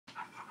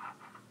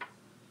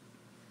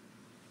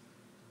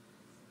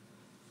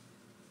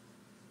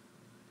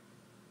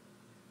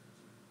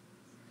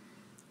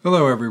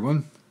Hello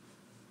everyone.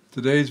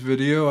 Today's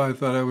video I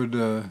thought I would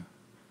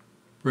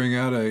bring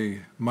out a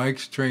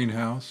Mike's Train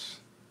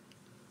House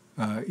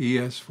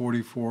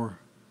ES44AC.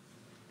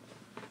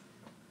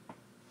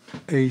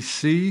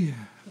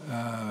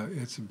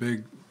 It's a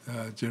big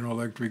General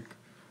Electric,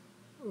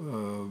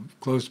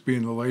 close to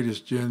being the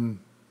latest gen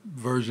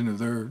version of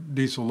their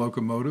diesel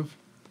locomotive.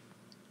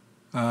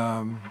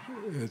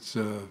 It's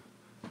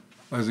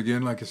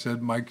again, like I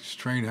said, Mike's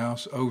Train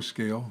House O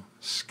scale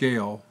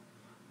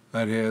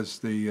that has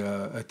the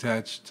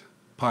attached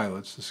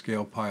pilots, the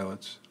scale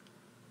pilots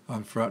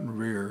on front and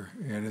rear,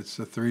 and it's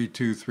a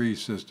 3-2-3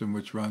 system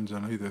which runs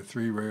on either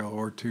 3-rail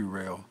or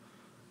 2-rail.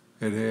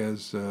 It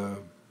has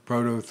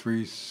Proto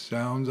 3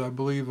 sounds, I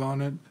believe,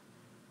 on it,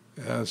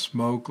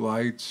 smoke,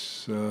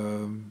 lights,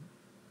 all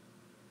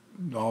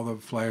the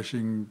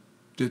flashing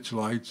ditch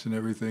lights and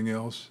everything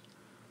else.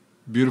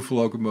 Beautiful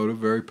locomotive,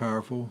 very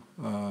powerful.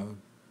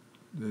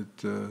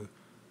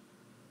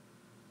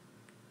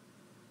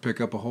 Pick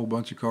up a whole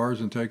bunch of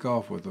cars and take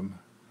off with them.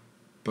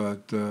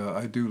 But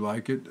I do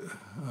like it.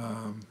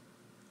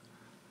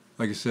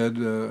 Like I said,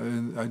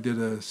 I did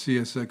a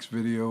CSX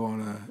video on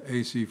a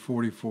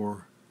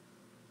AC44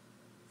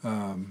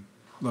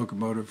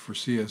 locomotive for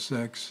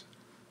CSX.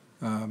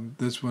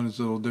 This one is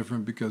a little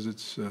different because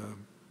it's a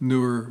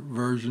newer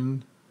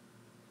version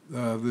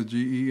of the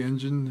GE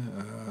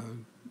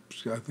engine.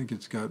 I think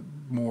it's got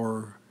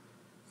more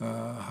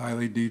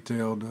highly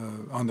detailed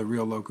on the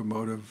real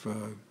locomotive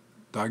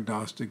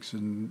diagnostics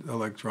and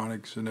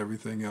electronics and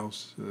everything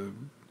else,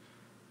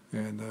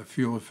 and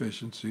fuel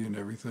efficiency and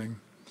everything.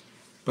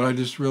 But I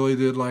just really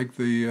did like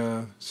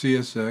the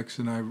CSX,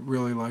 and I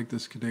really like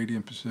this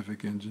Canadian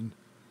Pacific engine.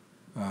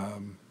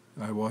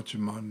 I watch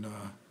them on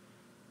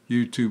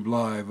YouTube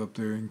Live up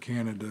there in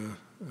Canada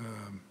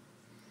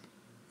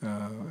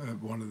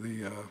at one of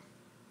the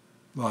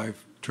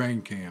live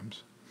train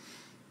cams.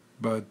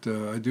 But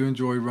I do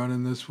enjoy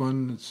running this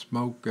one. It's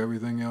smoke,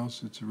 everything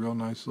else. It's a real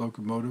nice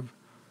locomotive.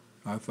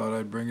 I thought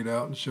I'd bring it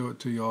out and show it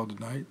to you all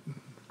tonight.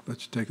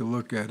 Let you take a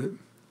look at it.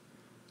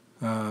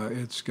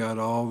 It's got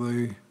all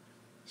the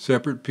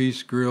separate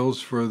piece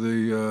grills for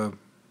the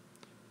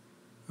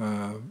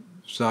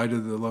side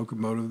of the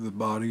locomotive, the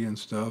body and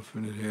stuff,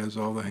 and it has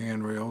all the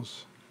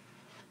handrails.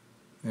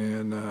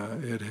 And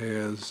it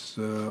has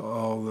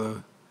all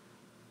the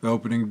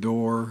opening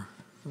door,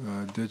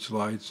 ditch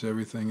lights,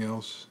 everything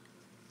else.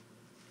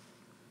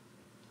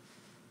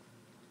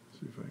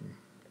 See if I can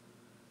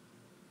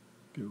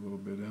get a little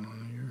bit in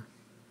on here.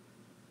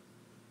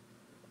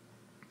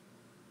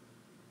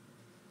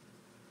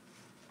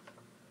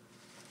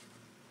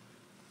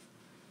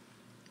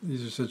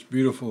 These are such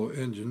beautiful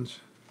engines.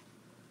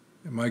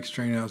 And Mike's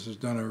Train House has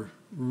done a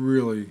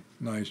really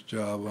nice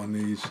job on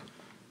these.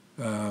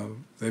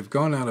 They've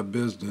gone out of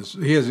business.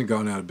 He hasn't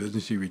gone out of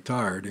business. He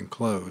retired and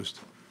closed.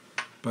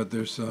 But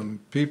there's some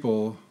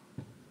people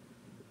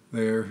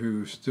there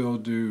who still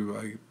do,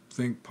 I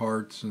think,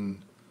 parts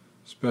and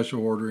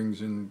special orderings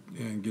and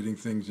getting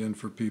things in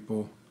for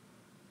people,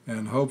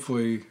 and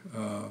hopefully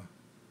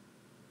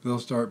they'll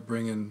start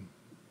bringing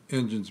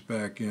engines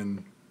back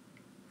in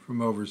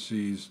from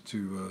overseas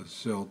to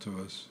sell to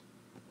us.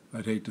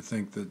 I'd hate to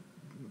think that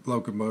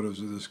locomotives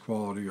of this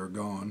quality are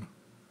gone,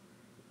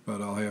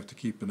 but I'll have to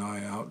keep an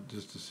eye out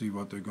just to see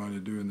what they're going to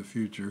do in the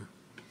future.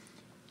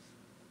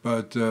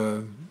 But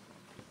I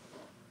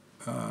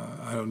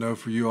don't know,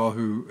 for you all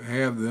who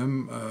have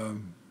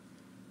them,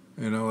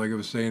 you know, like I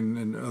was saying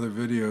in other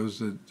videos,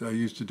 that I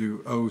used to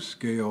do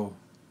O-scale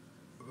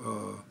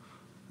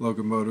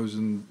locomotives,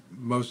 and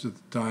most of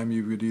the time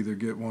you would either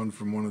get one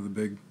from one of the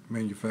big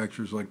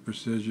manufacturers like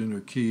Precision or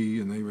Key,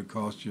 and they would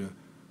cost you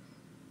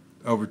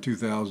over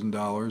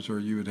 $2,000, or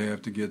you would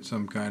have to get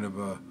some kind of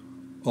a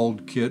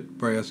old kit,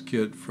 brass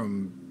kit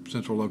from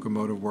Central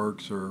Locomotive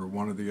Works or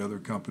one of the other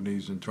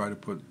companies and try to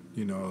put,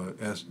 you know,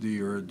 a SD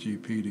or a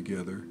GP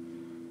together.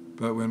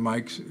 But when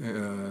Mike's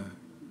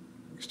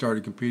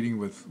started competing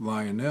with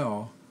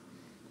Lionel,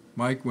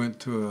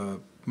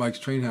 Mike's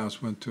Train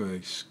House went to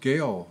a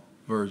scale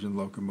version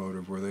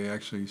locomotive where they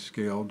actually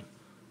scaled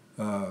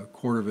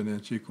 1/4 of an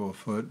inch equal a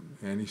foot,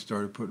 and he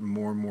started putting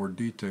more and more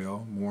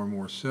detail, more and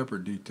more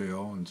separate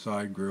detail, and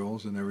side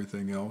grills and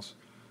everything else,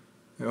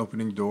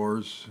 opening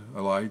doors,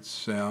 lights,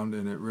 sound,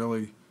 and it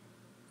really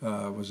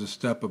was a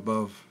step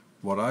above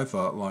what I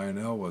thought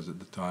Lionel was at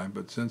the time.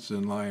 But since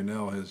then,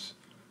 Lionel has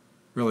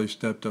really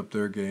stepped up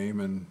their game,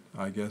 and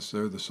I guess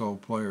they're the sole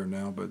player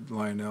now. But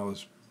Lionel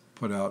has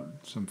put out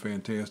some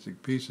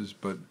fantastic pieces,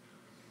 but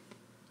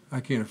I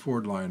can't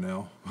afford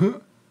Lionel.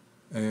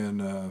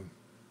 And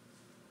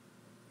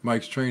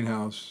Mike's Train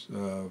House,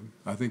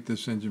 I think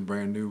this engine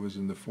brand new was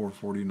in the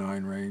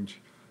 $449 range.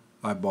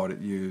 I bought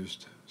it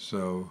used,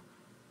 so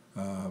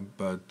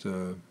but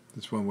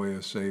it's one way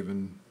of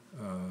saving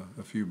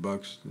a few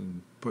bucks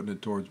and putting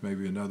it towards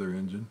maybe another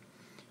engine.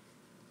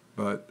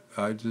 But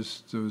I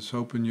just was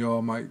hoping you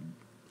all might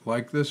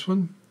like this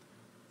one.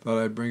 Thought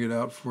I'd bring it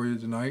out for you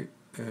tonight,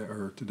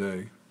 or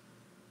today,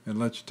 and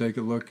let you take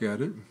a look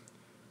at it.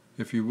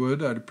 If you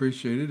would, I'd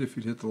appreciate it if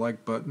you'd hit the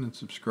like button and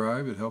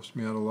subscribe. It helps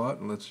me out a lot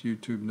and lets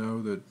YouTube know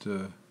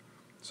that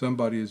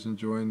somebody is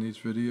enjoying these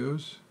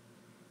videos.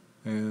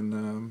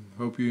 And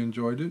hope you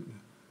enjoyed it.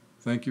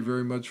 Thank you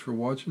very much for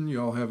watching. You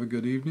all have a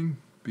good evening.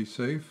 Be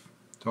safe.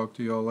 Talk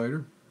to you all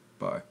later.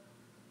 Bye.